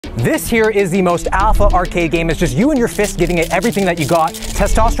This here is the most alpha arcade game. It's just you and your fist giving it everything that you got.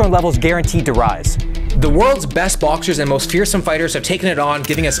 Testosterone levels guaranteed to rise. The world's best boxers and most fearsome fighters have taken it on,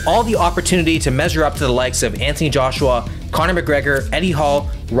 giving us all the opportunity to measure up to the likes of Anthony Joshua, Conor McGregor, Eddie Hall,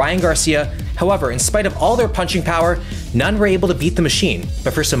 Ryan Garcia. However, in spite of all their punching power, none were able to beat the machine.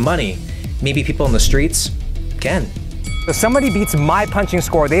 But for some money, maybe people in the streets can. If somebody beats my punching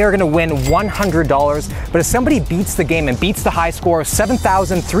score, they are gonna win $100. But if somebody beats the game and beats the high score of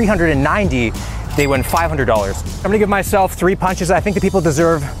 7,390, they win $500. I'm gonna give myself 3 punches. I think the people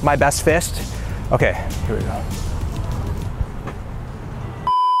deserve my best fist. Okay, here we go.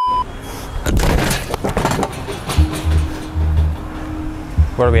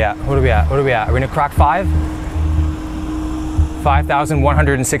 What are we at? What are we at? What are we at? Are we gonna crack 5?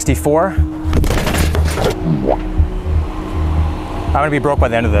 5,164. I'm gonna be broke by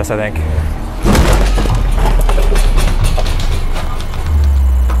the end of this, I think.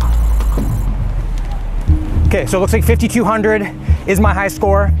 Okay, so it looks like 5,200 is my high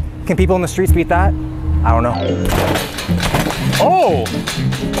score. Can people in the streets beat that? I don't know. Oh!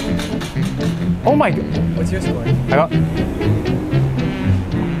 Oh my God. What's your score? I got... Did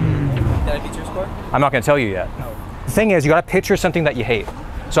I beat your score? I'm not gonna tell you yet. No. The thing is, you gotta picture something that you hate.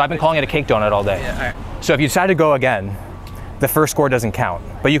 So I've been calling it a cake donut all day. Yeah, all right. So if you decide to go again, the first score doesn't count.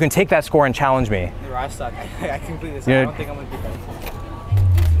 But you can take that score and challenge me. I suck. I completely suck. I don't think I'm gonna beat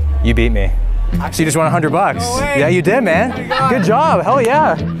that. You beat me. So you just won $100 bucks. No way. Yeah, you did, man. Oh Good job. Hell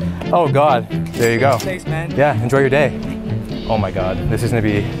yeah. Oh God. There you go. Thanks, man. Yeah, enjoy your day. Oh my God. This is gonna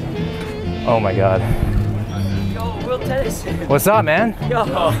be. Oh my God. Yo, Will Tennyson. What's up, man? Yo.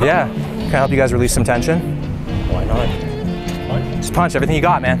 Yeah. Can I help you guys release some tension? Why not? Punch? Just punch everything you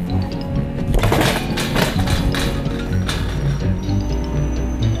got, man.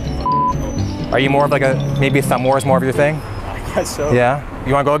 Are you more of like maybe a thumb war is more of your thing? I guess so. Yeah.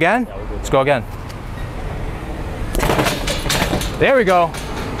 You wanna go again? Yeah, we'll go. Let's go again. There we go.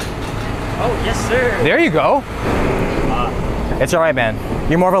 Oh, yes, sir. There you go. It's all right, man.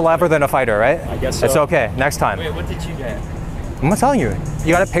 You're more of a lever than a fighter, right? I guess so. It's okay. Next time. Wait, what did you get? I'm not telling you.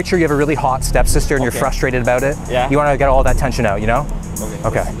 You got a picture, you have a really hot stepsister and you're frustrated about it. Yeah. You want to get all that tension out, you know?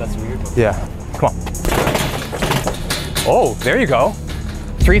 Okay. That's weird. Yeah. Come on. Oh, there you go.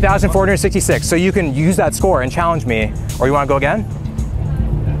 3,466. So you can use that score and challenge me. Or you want to go again?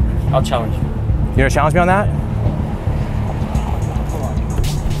 I'll challenge you. You want to challenge me on that?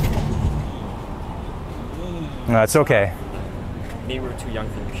 No, it's okay. Maybe we're too young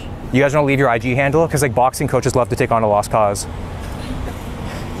for the machine. You guys want to leave your IG handle? Because like boxing coaches love to take on a lost cause.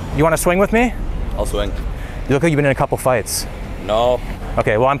 You want to swing with me? I'll swing. You look like you've been in a couple fights. No.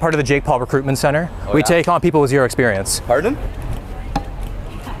 Okay, well I'm part of the Jake Paul Recruitment Center. Oh, We yeah? take on people with zero experience. Pardon?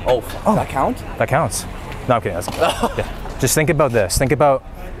 Oh, that count? That counts. No, I'm kidding. Yeah. Just think about this. Think about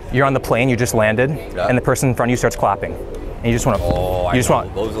you're on the plane, you just landed, and the person in front of you starts clapping. And you just want to, Oh, I know.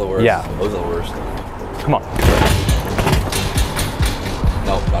 Those are the worst. Yeah. Those are the worst. Come on.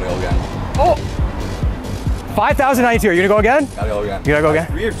 No, gotta go again. Oh! 5,092. Are you gonna go again? Gotta go again. You gotta go again?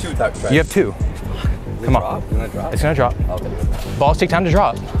 3 or 2 types. You have 2. Come on. Drop? You gonna drop? It's gonna drop. Okay. Balls take time to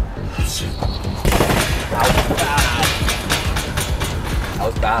drop. That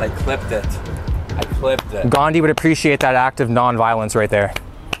was bad. I clipped it. I clipped it. Gandhi would appreciate that act of non-violence right there.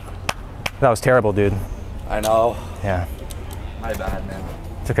 That was terrible, dude. I know. Yeah. My bad, man.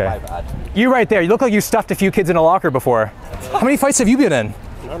 It's okay. My bad. You right there. You look like you stuffed a few kids in a locker before. How many fights have you been in?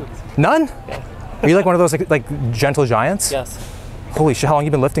 None. None? Yeah. Are you like one of those like gentle giants? Yes. Holy shit, how long have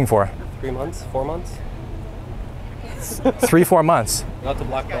you been lifting for? 3 months? 4 months? 3, 4 months. Got the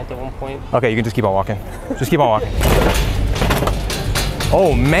black belt at one point. Okay, you can just keep on walking. Just keep on walking.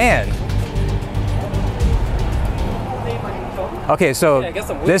 Oh man. Okay, so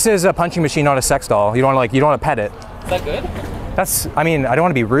this is a punching machine, not a sex doll. You don't want to pet it. Is that good? That's, I mean, I don't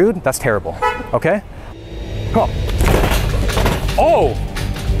want to be rude. That's terrible. Okay? Come on. Oh!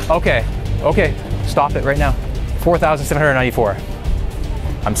 Okay. Okay. Stop it right now. 4,794.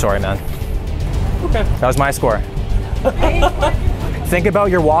 I'm sorry, man. Okay. That was my score. Think about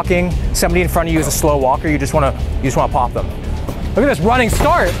you're walking. Somebody in front of you is a slow walker. You just want to pop them. Look at this running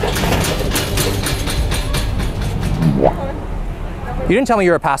start. You didn't tell me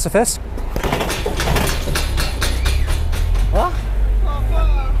you're a pacifist. What?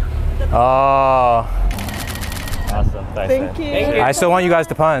 Oh. Awesome. Thank you. Thank you. I still want you guys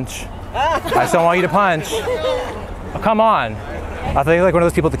to punch. I still want you to punch. Oh, come on. I feel like one of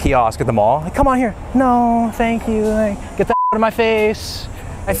those people at the kiosk at the mall. Like, come on here. No, thank you. Like, get that out of my face.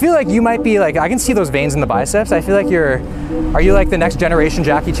 I feel like you might be like, I can see those veins in the biceps. I feel like are you like the next generation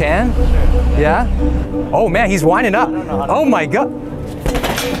Jackie Chan? Yeah? Oh man, he's winding up. Oh my God.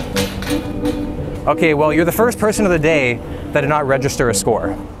 Okay, well, you're the first person of the day that did not register a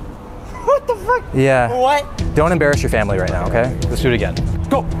score. What the fuck? Yeah. What? Don't embarrass your family right now, okay? Let's do it again.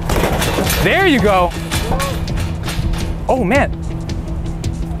 Go. There you go. Oh, man.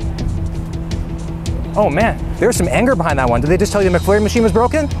 Oh, man. There's some anger behind that one. Did they just tell you the McFlurry machine was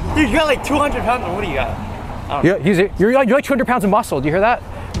broken? Dude, you got like 200 pounds. What do you got? You're like 200 pounds of muscle. Do you hear that?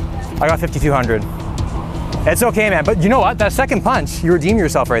 I got 5,200. It's okay, man. But you know what? That second punch, you redeemed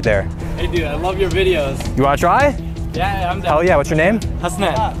yourself right there. Hey, dude, I love your videos. You want to try? Yeah, I'm down. Hell yeah. What's your name?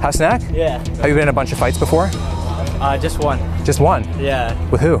 Hasnack. Hasnack? Yeah. Have you been in a bunch of fights before? Just one. Just one? Yeah.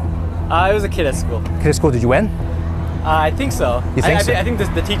 With who? It was a kid at school. Kid at school, did you win? I think so. You think so? I think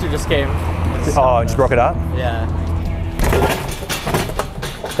the teacher just came. Oh, just broke it up? Yeah.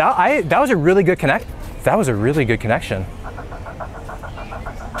 That was a really good connect. That was a really good connection.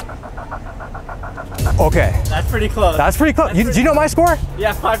 Okay. That's pretty close. That's pretty close. Do you know my score?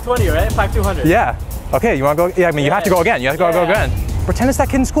 Yeah, 520, right? 5200. Yeah. Okay, you want to go? Yeah, I mean, you have to go again. You have to go again. Pretend it's that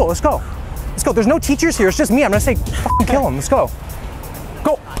kid in school. Let's go. Let's go. There's no teachers here. It's just me. I'm going to say, fucking kill him. Let's go.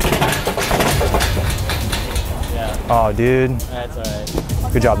 Go. Yeah. Oh, dude. That's all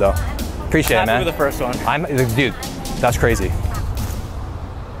right. Good job, though. Appreciate it, man. Happy with the first one. Dude, that's crazy.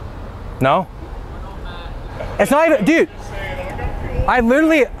 No? It's not even, dude. I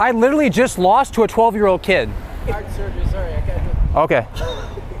literally just lost to a 12-year-old kid. Heart surgery, sorry, I can't do it. Okay.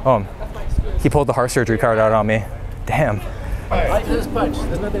 Oh, he pulled the heart surgery card out on me. Damn. I just punch.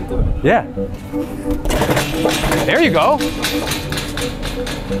 There's nothing to it. Yeah. There you go.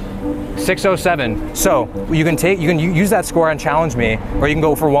 607. So you can use that score and challenge me, or you can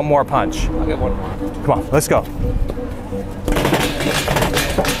go for one more punch. I'll get one more. Come on, let's go.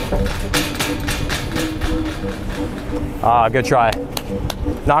 Ah, good try.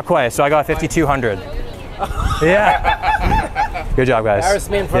 Not quite. So I got 5,200. Yeah. Good job, guys. Embarrass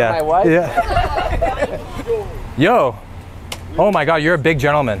me in front of my wife? Yeah. Yo. Oh my God, you're a big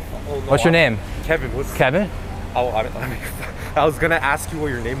gentleman. Oh, no, What's your name? Kevin. Kevin? Oh, I was gonna ask you what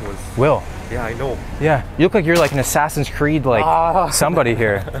your name was. Will. Yeah, I know. Yeah. You look like you're like an Assassin's Creed, like somebody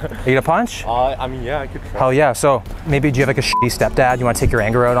here. Are you gonna punch? I mean, yeah, I could try. Hell yeah. So maybe do you have like a shitty stepdad? You want to take your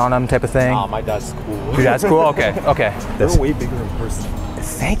anger out on him, type of thing? Nah, my dad's cool. Your dad's cool. Okay. Okay. They're way bigger in person.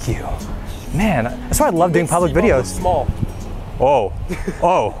 Thank you, man. That's why I love doing public videos. Small. Oh.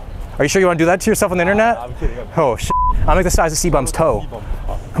 Oh. Are you sure you want to do that to yourself on the internet? I'm kidding. Oh shit. I'm like the size of C-Bum's toe.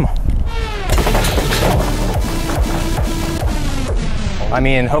 Come on. I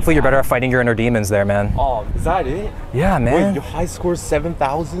mean, hopefully you're better at fighting your inner demons there, man. Oh, is that it? Yeah, man. Wait, your high score is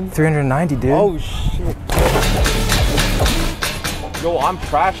 7,000? 390, dude. Oh, shit. Yo, I'm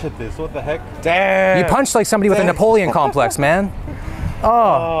trash at this. What the heck? Damn. You punched like somebody with a Napoleon complex, man.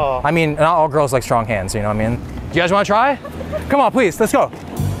 Oh. I mean, not all girls like strong hands, you know what I mean? You guys want to try? Come on, please, let's go.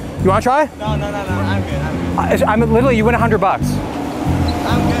 You want to try? No, I'm good. I'm literally, you win $100.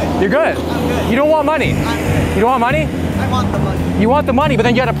 I'm good. You're good? I'm good. You don't want money? I'm good. You don't want money? I want the money. You want the money, but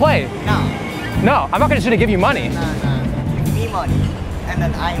then you gotta play. No. No, I'm not just gonna give you money. No. Give me money, and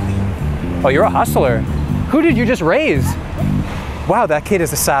then I leave. Oh, you're a hustler. Who did you just raise? Wow, that kid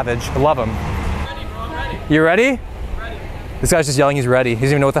is a savage. I love him. Ready. You ready? Ready. This guy's just yelling he's ready. He doesn't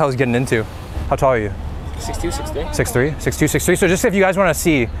even know what the hell he's getting into. How tall are you? 6'2", 6'3". 6'3", 6'2", 6'3". So just if you guys want to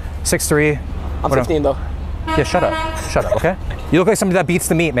see 6'3". I'm 15 though. Yeah, shut up, okay? You look like somebody that beats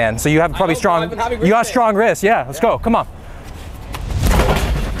the meat, man. So you have probably you got strong wrists. Yeah, let's go, come on.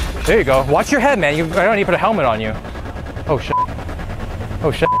 There you go. Watch your head, man. I don't need to put a helmet on you. Oh shit.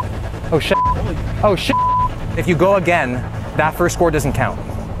 Oh shit. Oh shit. Oh shit. If you go again, that first score doesn't count.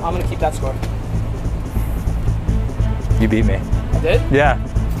 I'm gonna keep that score. You beat me. I did? Yeah.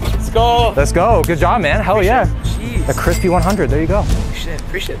 Let's go. Let's go. Good job, man. Hell yeah. Jeez. A crispy 100. There you go.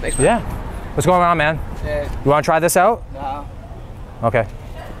 Appreciate it. Thanks, man. Yeah. What's going on, man? Yeah. You want to try this out? No. Okay.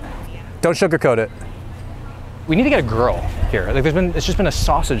 Don't sugarcoat it. We need to get a girl here. Like it's just been a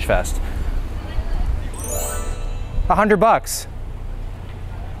sausage fest. $100.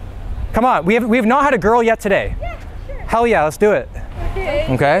 Come on, we have not had a girl yet today. Yeah, sure. Hell yeah, let's do it.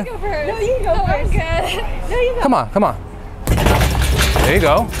 Okay. Go first. No, you go first. I'm good. No, you go. Come on. There you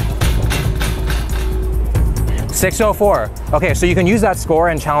go. 604. Okay, so you can use that score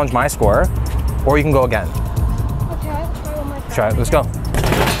and challenge my score, or you can go again. Okay, I'll try one more time. Try it, let's go.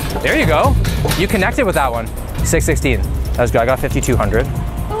 There you go. You connected with that one. 616. That was good. I got 5,200.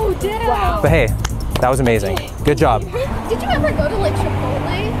 Oh, damn. Wow. But hey, that was amazing. Good job. Did you ever go to like Chipotle?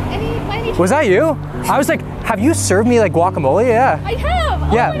 Any Was that you? I was like, have you served me like guacamole? Yeah. I have.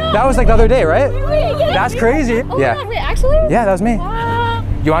 Oh Yeah, my God. that was like the other day, right? Wait, That's crazy. Oh Yeah. my God, wait, actually? Yeah, that was me. Wow.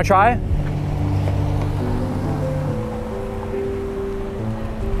 You want to try?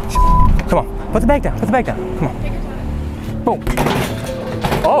 Come on, put the bag down, put the bag down. Come on. Boom.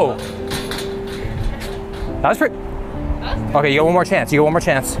 Oh. That was pretty. Okay, you got one more chance. You got one more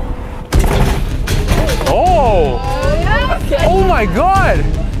chance. Oh! Oh my God!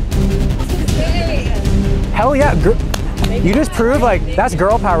 Hell yeah! You just proved like that's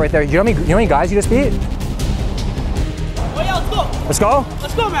girl power right there. You know how many guys you just beat? Oh yeah, let's go. Let's go.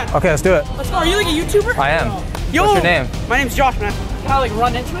 Let's go, man. Okay, let's do it. Let's go. Are you like a YouTuber? I am. Yo. What's your name? My name's Josh, man. Can I like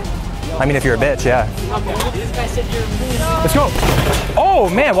run into it? I mean, if you're a bitch, yeah. Okay. This guy said you're. Let's go. Oh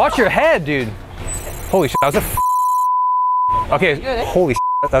man, watch your head, dude. Holy shit, that was a. Okay, holy shit,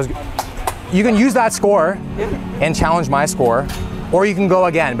 that was good. You can use that score and challenge my score, or you can go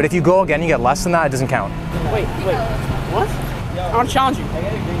again. But if you go again, you get less than that, it doesn't count. Wait. What? I want to challenge you.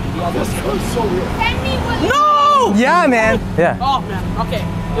 No! Yeah, man. Yeah. Oh man. Okay.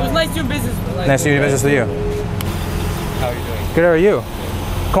 It was nice doing business. Nice to do business with you. How are you doing? Good, how are you?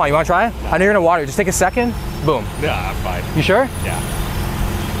 Come on, you want to try it? I know you're gonna water. Just take a second. Boom. Yeah, I'm fine. You sure? Yeah.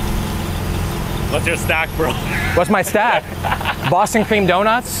 What's your stack, bro? What's my stack? Boston cream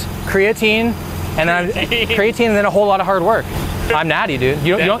donuts, creatine, and then creatine, and then a whole lot of hard work. I'm natty, dude.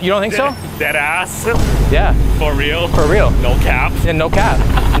 You don't think so? Dead ass. Yeah. For real? For real. No cap. Yeah, no cap.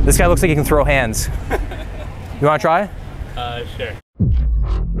 This guy looks like he can throw hands. You want to try? Sure.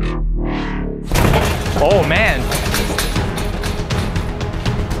 Oh man.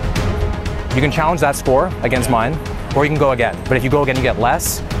 You can challenge that score against mine, or you can go again. But if you go again, you get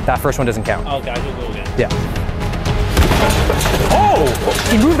less. That first one doesn't count. Okay, I'll go again. Yeah. Oh!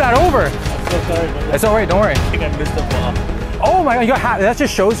 You moved that over. I'm so sorry, man. It's all right, don't worry. I think I missed the ball. Oh my God, you got that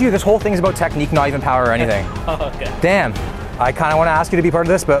just shows you this whole thing's about technique, not even power or anything. Oh, okay. Damn. I kind of want to ask you to be part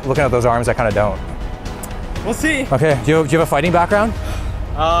of this, but looking at those arms, I kind of don't. We'll see. Okay, do you have a fighting background?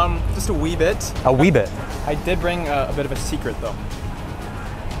 Just a wee bit. A wee bit. I did bring a bit of a secret though.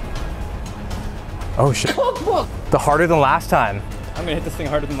 Oh shit. The harder than last time. I'm gonna hit this thing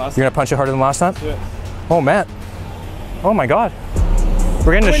harder than last You're gonna punch it harder than last time? time. Do it. Oh man. Oh my God.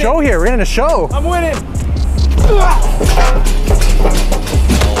 We're getting a show here, we're getting a show. I'm winning!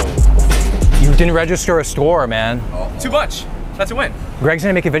 You didn't register a score, man. Too much. That's a win. Greg's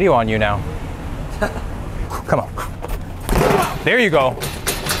gonna make a video on you now. Come on. There you go.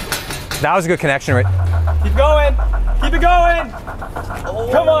 That was a good connection, right? Keep going! Keep it going!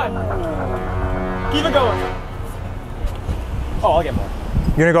 Come on! Keep it going! Oh, I'll get more.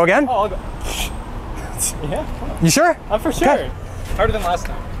 You're gonna go again? Oh, I'll go. Yeah, come on. You sure? I'm for sure. Okay. Harder than last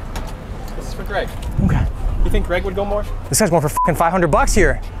time. This is for Greg. Okay. You think Greg would go more? This guy's going for fucking $500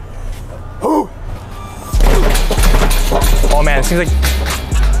 here. Ooh. Oh man, it seems like.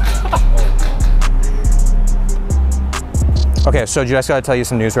 Okay, so I just gotta tell you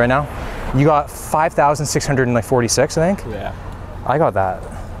some news right now. You got 5,646, I think. Yeah. I got that.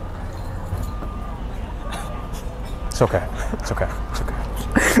 It's okay. It's okay. It's okay.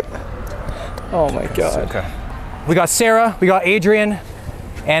 Oh my God. It's okay. We got Sarah, we got Adrian,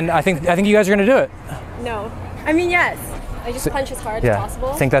 and I think you guys are gonna do it. No. I mean, yes. I just punch as hard as possible.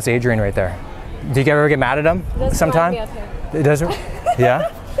 I think that's Adrian right there. Did you ever get mad at him Doesn't sometime? remind me of him. It doesn't.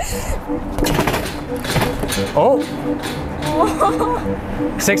 Yeah. Oh.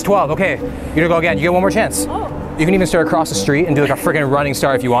 6-12. Okay, you're gonna go again. You get one more chance. Oh. You can even start across the street and do like a freaking running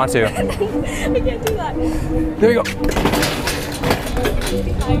start if you want to. I can't do that. There you go.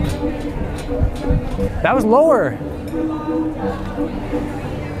 That was lower.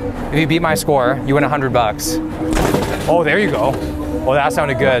 If you beat my score, you win $100. Oh, there you go. Oh, that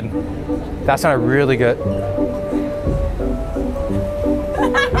sounded good. That sounded really good.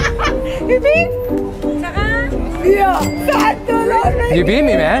 You beat? Yeah. You beat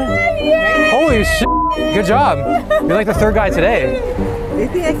me, man. Holy shit. Good job. You're like the third guy today. Do you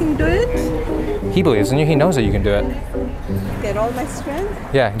think I can do it? He believes in you. He knows that you can do it. Get all my strength?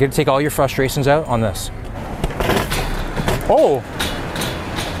 Yeah, get to take all your frustrations out on this. Oh.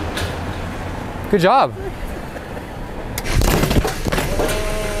 Good job.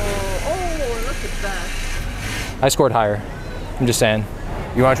 Oh, look at that. I scored higher. I'm just saying.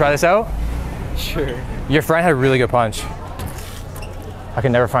 You want to try this out? Sure. Your friend had a really good punch. I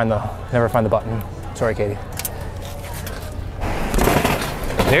can never find the button. Sorry, Katie.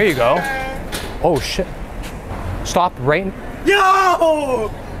 There you go. Oh shit. Stop right.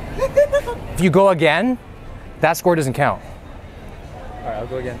 Yo! If you go again, that score doesn't count. All right, I'll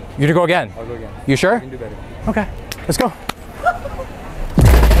go again. You to go again? I'll go again. You sure? I can do better. Okay, let's go.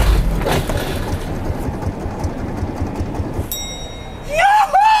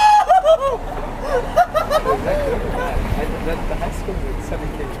 The high school was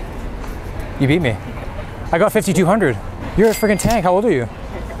 7K. You beat me. I got 5,200. You're a freaking tank. How old are you?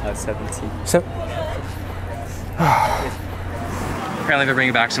 17. So, apparently they're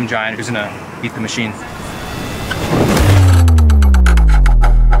bringing back some giant who's gonna beat the machine.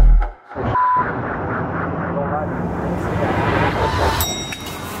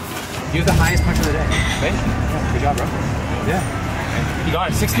 You're the highest punch of the day. Right? Yeah, good job, bro. Yeah. You got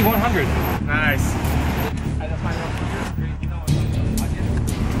it, 6,100. Nice.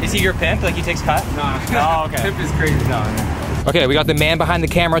 Is he your pimp? Like he takes cut? Nah. Oh, okay. Tip is crazy. No. Okay, we got the man behind the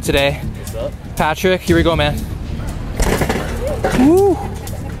camera today. What's up? Patrick, here we go, man. Woo!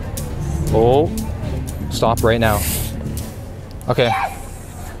 Oh, stop right now. Okay.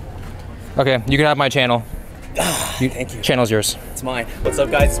 Okay, you can have my channel. Thank you. Channel's yours. It's mine. What's up,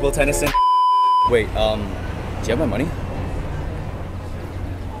 guys? It's Will Tennyson. Wait, do you have my money?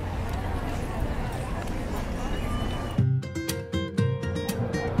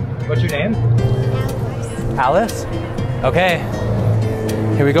 What's your name? Alice. Okay.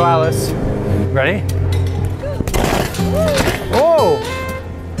 Here we go, Alice. Ready? Whoa!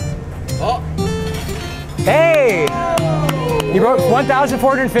 Oh! Hey! You wrote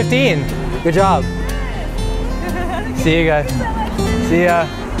 1,415. Good job. See you guys. See ya.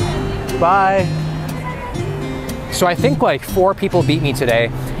 Bye. So I think like 4 people beat me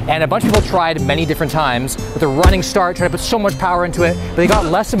today, and a bunch of people tried many different times with a running start, trying to put so much power into it, but they got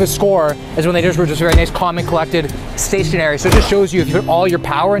less of a score as when they just were just very nice, calm and collected, stationary. So it just shows you if you put all your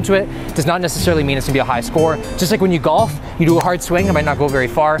power into it, it does not necessarily mean it's gonna be a high score. Just like when you golf, you do a hard swing, it might not go very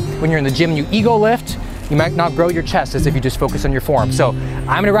far. When you're in the gym, you ego lift, you might not grow your chest as if you just focus on your form. So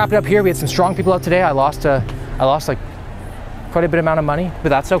I'm gonna wrap it up here. We had some strong people out today. I lost like quite a bit amount of money, but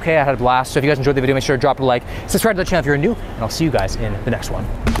that's okay. I had a blast. So if you guys enjoyed the video, make sure to drop a like, subscribe to the channel if you're new, and I'll see you guys in the next one.